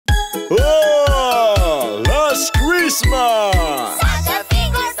Christmas! Santa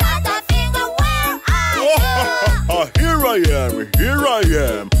Finger, where are you? Here I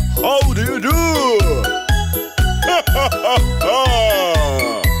am. How do you do?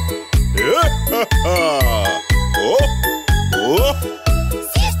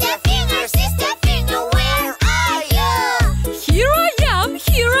 Sister Finger, where are you? Here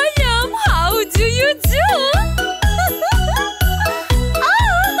I am. How do you do?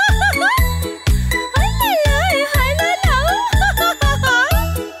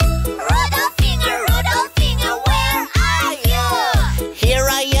 Rudolph Finger, where are you?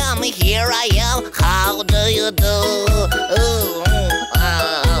 Here I am. How do you do? Ooh, la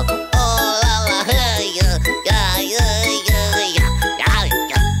la, hey,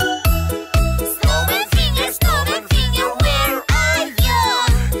 Snowman Finger, where are you?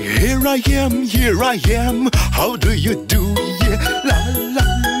 Here I am. How do you do? Yeah, la la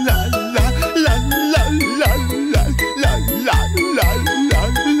la la la la la la la la la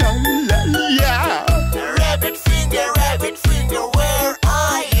la la, yeah. Rabbit Finger, where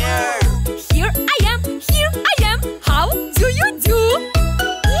are you? Here I am. How do you do?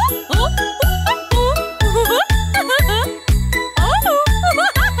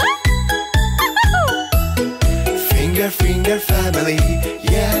 Finger family,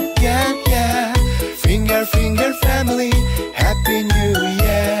 yeah. Finger family, Happy New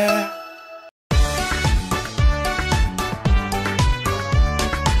Year.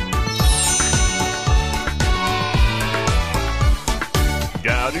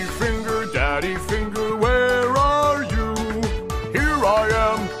 Daddy Finger, where are you? Here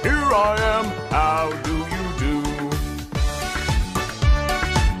I am, how do you do?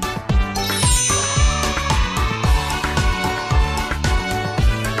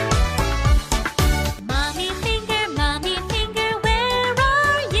 Mommy Finger, where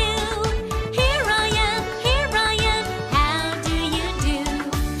are you? Here I am, how do you do?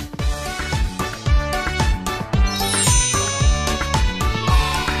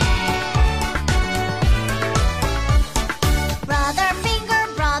 Brother Finger,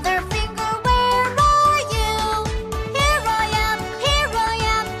 where are you? Here I am,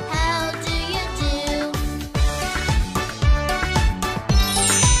 how do you do?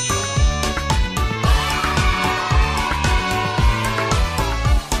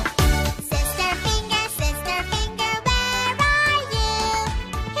 Sister Finger, where are you?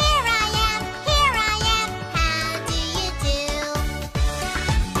 Here I am, how do you do?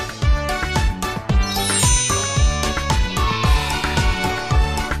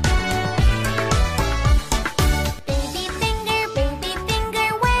 Baby Finger,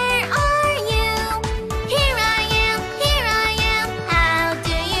 where are you? Here I am, how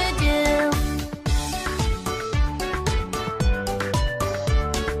do you do?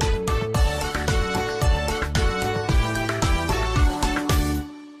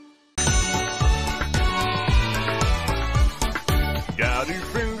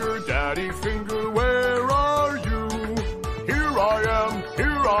 Daddy Finger, where are you?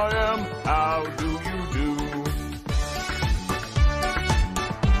 Here I am, how do you do?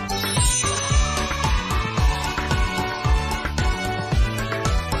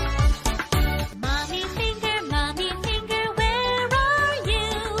 Mommy Finger, where are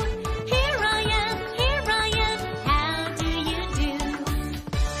you? Here I am, how do you do?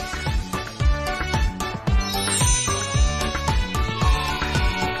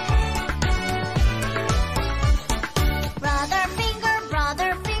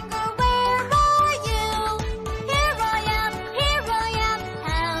 Brother Finger, where are you? Here I am,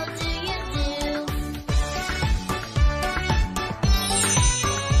 how do you do?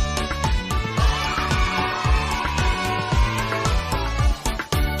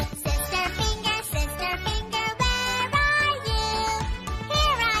 Sister Finger, where are you?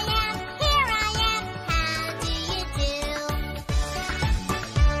 Here I am, how do you do?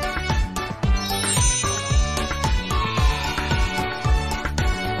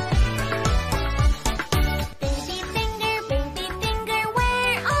 Baby Finger,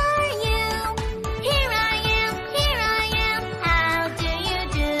 where are you? Here I am, how do you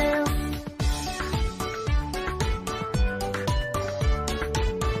do?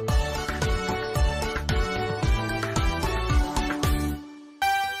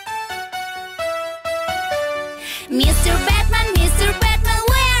 Mr. Batman,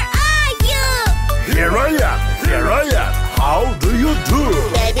 where are you? Here I am, how do you do?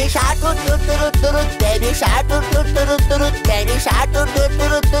 Baby shark, baby shark, baby shark,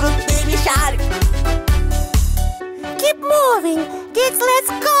 baby shark. Keep moving, kids, let's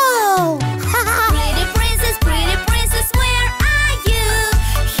go. Pretty princess, where are you?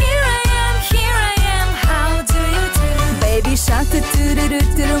 Here I am, how do you do?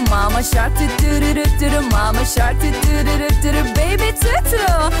 Mama shark doo doo doo doo doo doo. Mama shark doo doo doo doo doo doo. Baby tutu.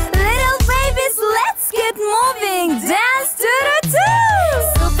 Little babies, let's get moving. Dance doo doo doo.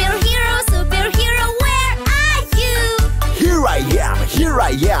 Superhero, superhero, where are you? Here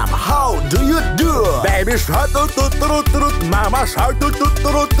I am, how do you do? Baby shark toot toot toot toot, Mama shark toot toot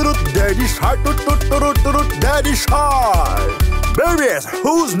toot toot, Daddy shark toot toot toot toot, Daddy shark. Babies,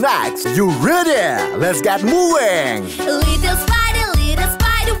 who's next? You ready? Let's get moving. Little spider,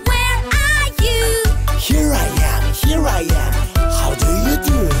 where are you? Here I am, how do you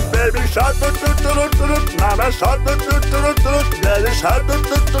do? Baby shark toot toot toot toot, Mama shark toot toot toot toot, Daddy shark toot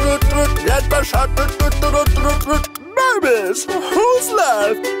toot toot toot, Daddy shark toot toot toot toot. Babies, who's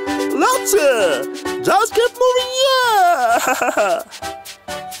left? Lots. Just keep moving, yeah.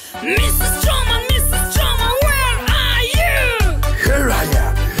 Mrs. Drama, where are you? Here I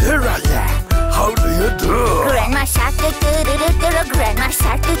am. How do you do? Grandma shark doo doo doo doo doo. Grandma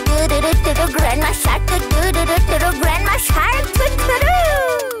shark doo doo doo doo doo. Grandma shark doo doo doo doo doo. Grandma shark doo doo doo.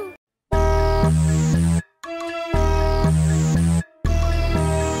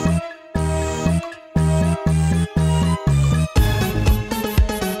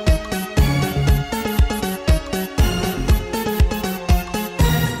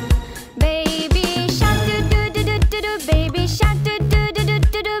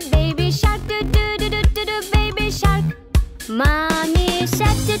 Mommy shark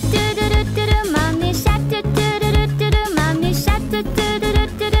doo doo doo doo doo. Mommy shark doo doo doo doo doo. Mommy shark doo doo doo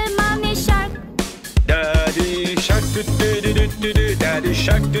doo doo. Mommy shark. Daddy shark doo doo doo doo doo. Daddy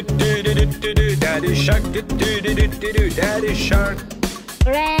shark doo doo doo doo doo. Daddy shark doo doo doo doo doo. Daddy shark.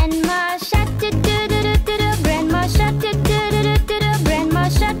 Grandma shark doo doo doo doo doo. Grandma shark doo doo doo doo doo. Grandma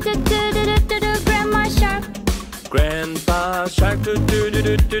shark doo doo doo doo doo. Grandma shark. Grandpa shark doo doo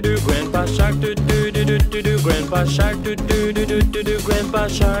doo doo doo. Grandpa shark doo doo doo doo doo. Grandpa shark doo doo doo doo doo. Grandpa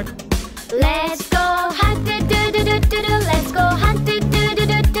shark. Let's go hunt doo doo doo doo doo. Let's go hunt doo doo doo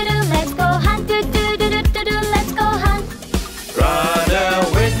doo doo. Let's go hunt doo doo doo doo doo. Let's go hunt. Run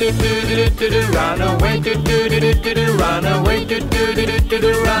away doo doo doo doo doo. Run away doo doo doo doo doo. Run away doo doo doo doo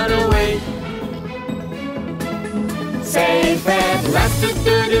doo. Run away. Safe at last doo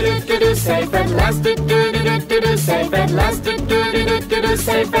doo doo doo doo. Safe at last doo doo doo doo doo. Safe at last doo doo doo doo doo.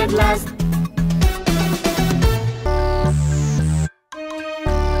 Safe at last.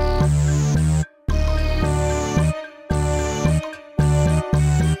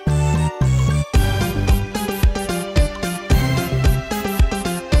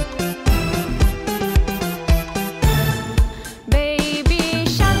 Baby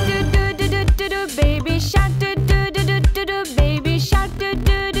shark doo doo doo doo doo doo. Baby shark doo doo doo doo doo doo. Baby shark doo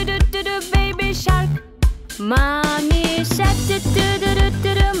doo doo doo doo doo. Baby shark. Mommy shark doo doo doo doo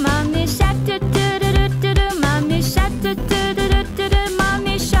doo doo. Mommy shark doo doo doo doo doo doo. Mommy shark doo doo doo doo doo doo.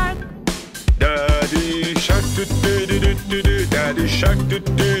 Mommy shark. Daddy shark doo doo doo doo doo. Daddy shark doo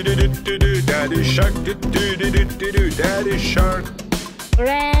doo doo doo doo. Daddy shark doo doo doo doo doo. Daddy shark.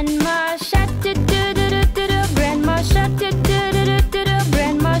 Grandma shark doo doo doo doo doo. Grandma shark doo doo doo doo doo.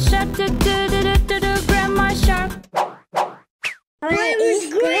 Grandma shark doo doo doo doo doo. Grandma shark. Where is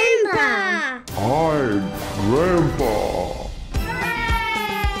Grandpa? Hi, Grandpa.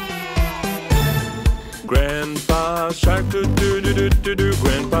 Grandpa shark doo doo doo doo doo.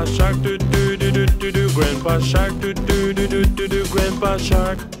 Grandpa shark doo doo doo doo doo. Grandpa shark doo doo doo doo doo. Grandpa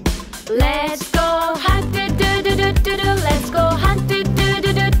shark. Let's go hunt doo doo doo doo doo. Let's go hunt doo doo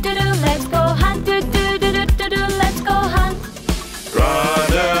doo doo doo. Let's go hunt doo doo doo doo doo. Let's go hunt.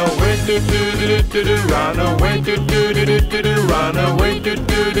 Run away doo doo doo doo doo. Run away doo doo doo doo doo. Run away doo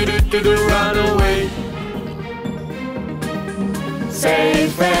doo doo doo doo. Run away.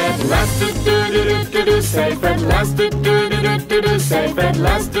 Safe at last doo doo doo doo doo. Safe at last doo doo doo doo doo. Safe at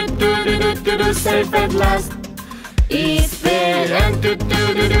last doo doo doo doo doo. Safe at last. It's the end doo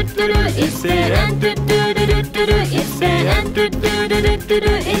doo doo doo doo. It's the end doo doo doo doo doo. It's the end doo doo doo doo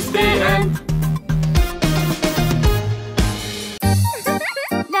doo. It's the end.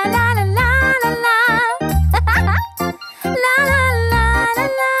 La la la la la la. La la la la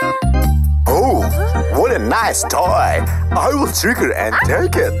la. Oh, what a nice toy. I will trigger and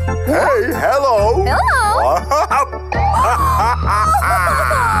take it. Hey, hello. Hello.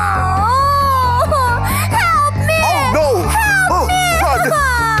 Help me! Oh no! Help me! Run!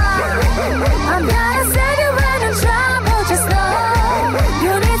 I'm gonna save you when in trouble. Just know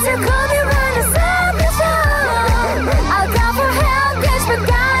you need to call me when the sun is up. I'll come for help, catch my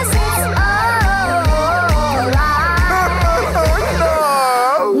guys. It's alright. No!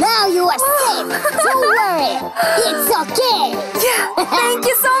 Now you are safe. Don't worry. It's okay. Thank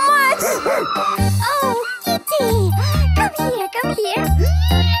you so much. Oh, Kitty, come here, come here.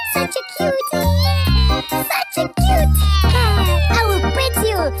 Such a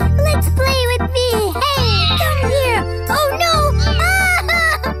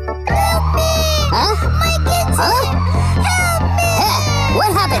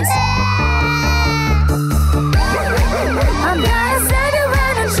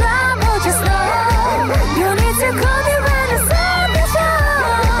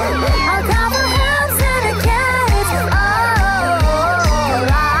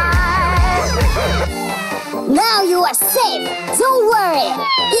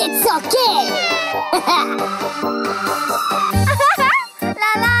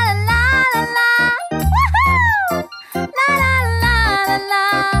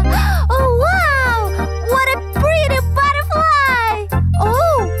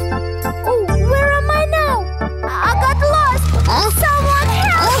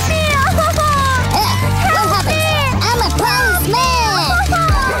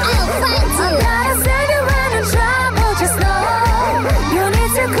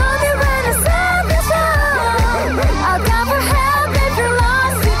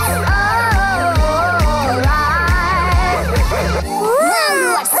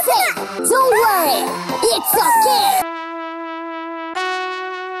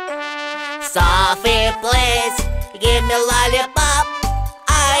give me lollipop.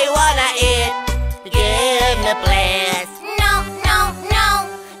 I wanna eat. Give me please. No, no, no.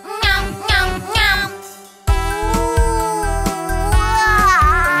 Nom, nom, nom.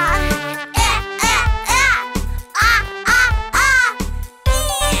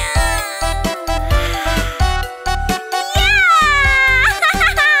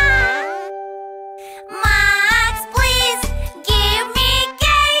 Max, please give me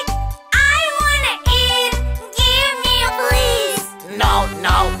cake. I wanna eat. Give me please. No,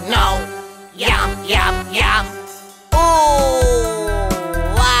 no, no. Yum, yum, yum. Ooh,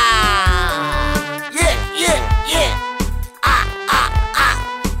 wow. Yeah, yeah, yeah. Ah, ah, ah.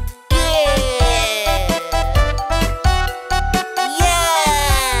 Yeah.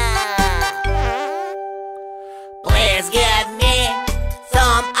 Yeah. Please give me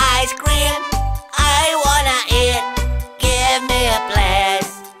some ice cream. I wanna eat. Give me a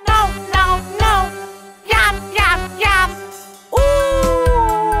place. No, no, no. Yum, yum, yum. Ooh.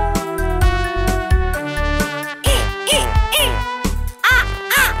 Ah,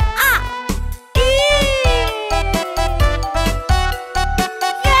 ah, ah.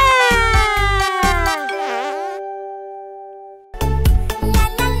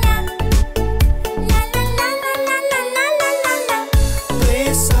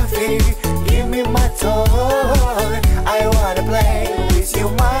 Please, Sophie, give me my toy. I wanna play with you,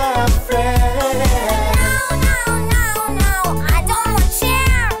 my friend. No, no, no, I don't want to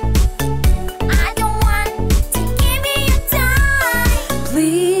share. I don't want to give me your time.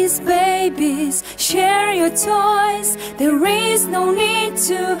 Please, babies, share your toys. There is no need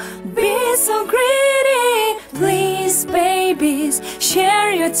to be so greedy. Please, babies,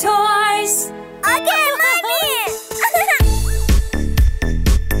 share your toys. Okay, mommy.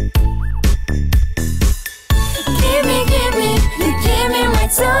 You give me my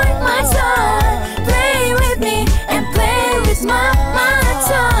toy, my toy. Play with me and play with my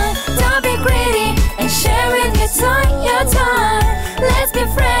toy. Don't be greedy and share with your toy, your toy. Let's be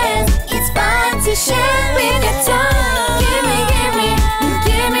friends, it's fun to share.